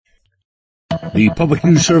The Public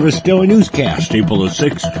News Service Daily Newscast, April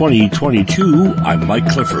 6, 2022. I'm Mike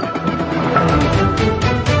Clifford.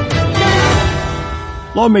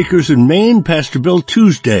 Lawmakers in Maine passed a bill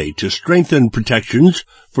Tuesday to strengthen protections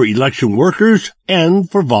for election workers and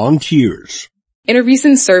for volunteers. In a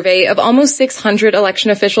recent survey of almost 600 election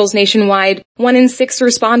officials nationwide, 1 in 6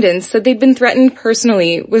 respondents said they'd been threatened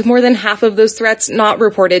personally, with more than half of those threats not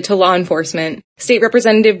reported to law enforcement. State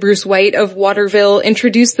Representative Bruce White of Waterville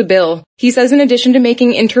introduced the bill. He says in addition to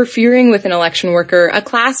making interfering with an election worker a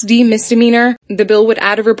Class D misdemeanor, the bill would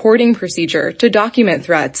add a reporting procedure to document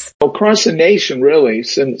threats. Across the nation, really,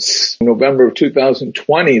 since November of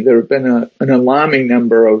 2020, there have been an alarming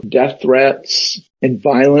number of death threats and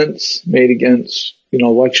violence made against,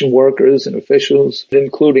 election workers and officials,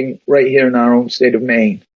 including right here in our own state of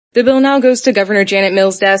Maine. The bill now goes to Governor Janet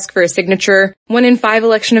Mills' desk for a signature. 1 in 5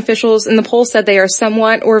 election officials in the poll said they are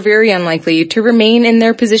somewhat or very unlikely to remain in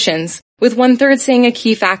their positions, with 1/3 saying a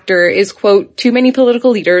key factor is, quote, too many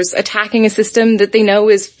political leaders attacking a system that they know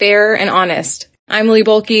is fair and honest. I'm Lee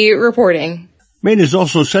Bulkey reporting. Maine is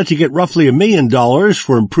also set to get roughly $1 million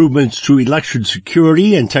for improvements to election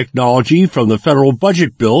security and technology from the federal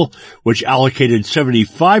budget bill, which allocated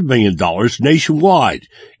 $75 million nationwide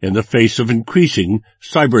in the face of increasing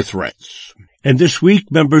cyber threats. And this week,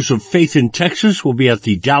 members of Faith in Texas will be at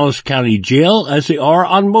the Dallas County Jail, as they are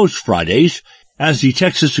on most Fridays. As the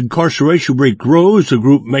Texas incarceration rate grows, the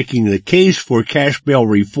group making the case for cash bail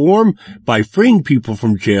reform by freeing people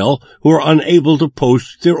from jail who are unable to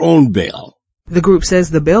post their own bail. The group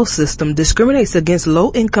says the bail system discriminates against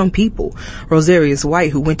low-income people. Rosarius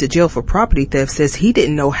White, who went to jail for property theft, says he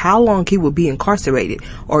didn't know how long he would be incarcerated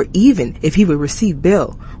or even if he would receive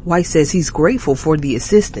bail. White says he's grateful for the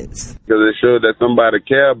assistance. Because it shows that somebody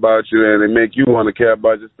care about you and it make you want to care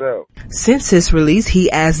about yourself. Since his release, he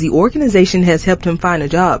adds the organization has helped him find a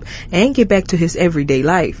job and get back to his everyday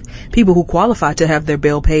life. People who qualify to have their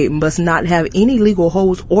bail paid must not have any legal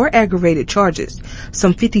holds or aggravated charges.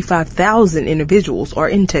 Some 55,000 individuals are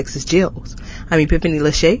in Texas jails. I'm Epiphany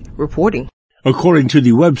Lachey reporting. According to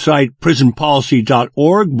the website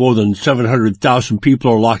prisonpolicy.org, more than 700,000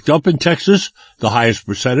 people are locked up in Texas. The highest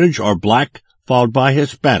percentage are black, followed by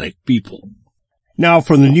Hispanic people. Now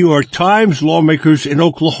from the New York Times, lawmakers in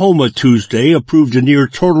Oklahoma Tuesday approved a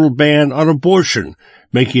near-total ban on abortion,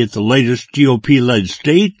 making it the latest GOP-led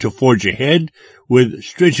state to forge ahead with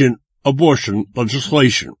stringent abortion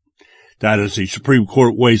legislation. That as the Supreme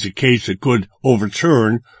Court weighs a case that could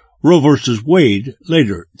overturn Roe v. Wade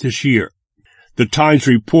later this year. The Times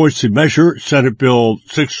reports the measure, Senate Bill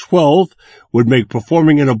 612, would make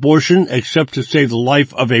performing an abortion except to save the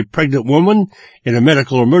life of a pregnant woman in a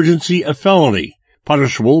medical emergency a felony,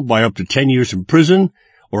 punishable by up to 10 years in prison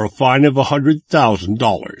or a fine of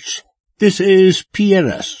 $100,000. This is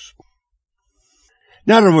PNS.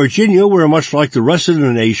 Now to Virginia, where much like the rest of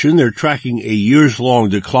the nation, they're tracking a years-long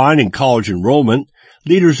decline in college enrollment.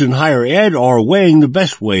 Leaders in higher ed are weighing the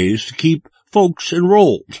best ways to keep folks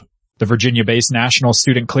enrolled. The Virginia-based National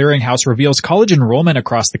Student Clearinghouse reveals college enrollment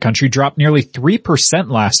across the country dropped nearly 3%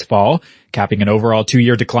 last fall, capping an overall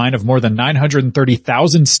 2-year decline of more than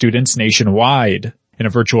 930,000 students nationwide. In a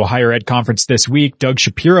virtual higher ed conference this week, Doug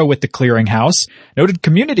Shapiro with the Clearinghouse noted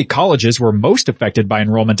community colleges were most affected by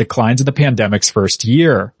enrollment declines in the pandemic's first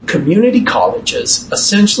year. Community colleges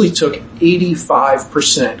essentially took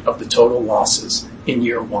 85% of the total losses in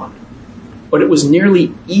year 1, but it was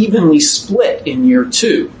nearly evenly split in year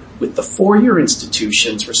 2, with the 4-year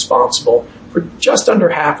institutions responsible for just under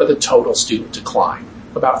half of the total student decline,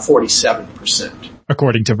 about 47%.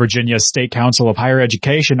 According to Virginia's State Council of Higher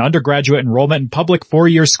Education, undergraduate enrollment in public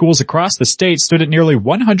 4-year schools across the state stood at nearly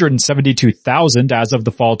 172,000 as of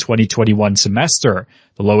the fall 2021 semester,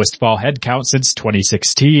 the lowest fall headcount since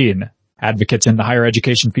 2016. Advocates in the higher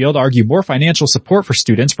education field argue more financial support for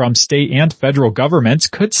students from state and federal governments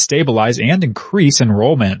could stabilize and increase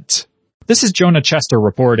enrollment. This is Jonah Chester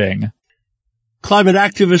reporting. Climate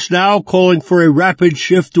activists now calling for a rapid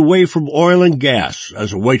shift away from oil and gas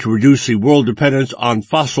as a way to reduce the world dependence on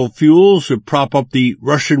fossil fuels that prop up the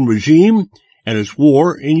Russian regime and its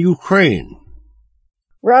war in Ukraine.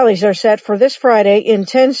 Rallies are set for this Friday in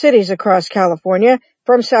 10 cities across California,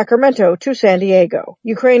 from Sacramento to San Diego.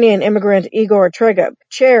 Ukrainian immigrant Igor Tregub,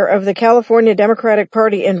 chair of the California Democratic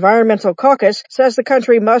Party Environmental Caucus, says the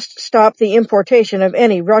country must stop the importation of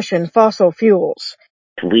any Russian fossil fuels.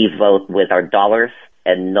 We vote with our dollars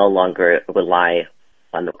and no longer rely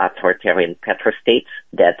on authoritarian petrostates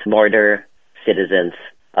that murder citizens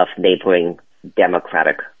of neighboring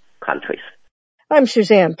democratic countries. I'm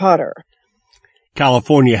Suzanne Potter.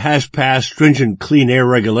 California has passed stringent clean air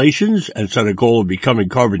regulations and set a goal of becoming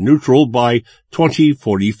carbon neutral by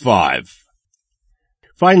 2045.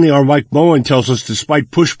 Finally, our Mike Moen tells us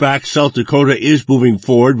despite pushback, South Dakota is moving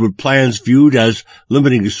forward with plans viewed as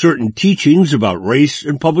limiting certain teachings about race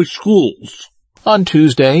in public schools. On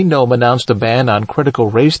Tuesday, Nome announced a ban on critical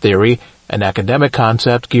race theory, an academic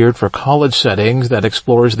concept geared for college settings that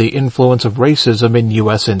explores the influence of racism in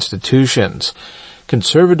U.S. institutions.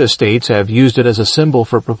 Conservative states have used it as a symbol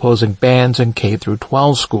for proposing bans in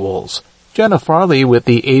K-12 schools. Jenna Farley with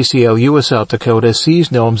the ACLU of South Dakota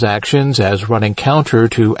sees Nome's actions as running counter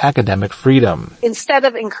to academic freedom. Instead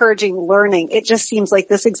of encouraging learning, it just seems like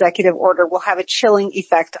this executive order will have a chilling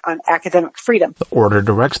effect on academic freedom. The order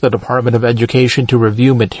directs the Department of Education to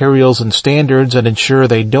review materials and standards and ensure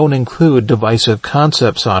they don't include divisive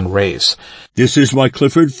concepts on race. This is Mike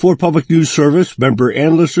Clifford for Public News Service, member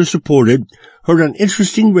and listener supported, heard on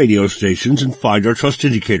interesting radio stations, and find our trust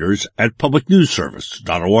indicators at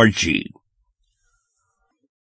publicnewsservice.org.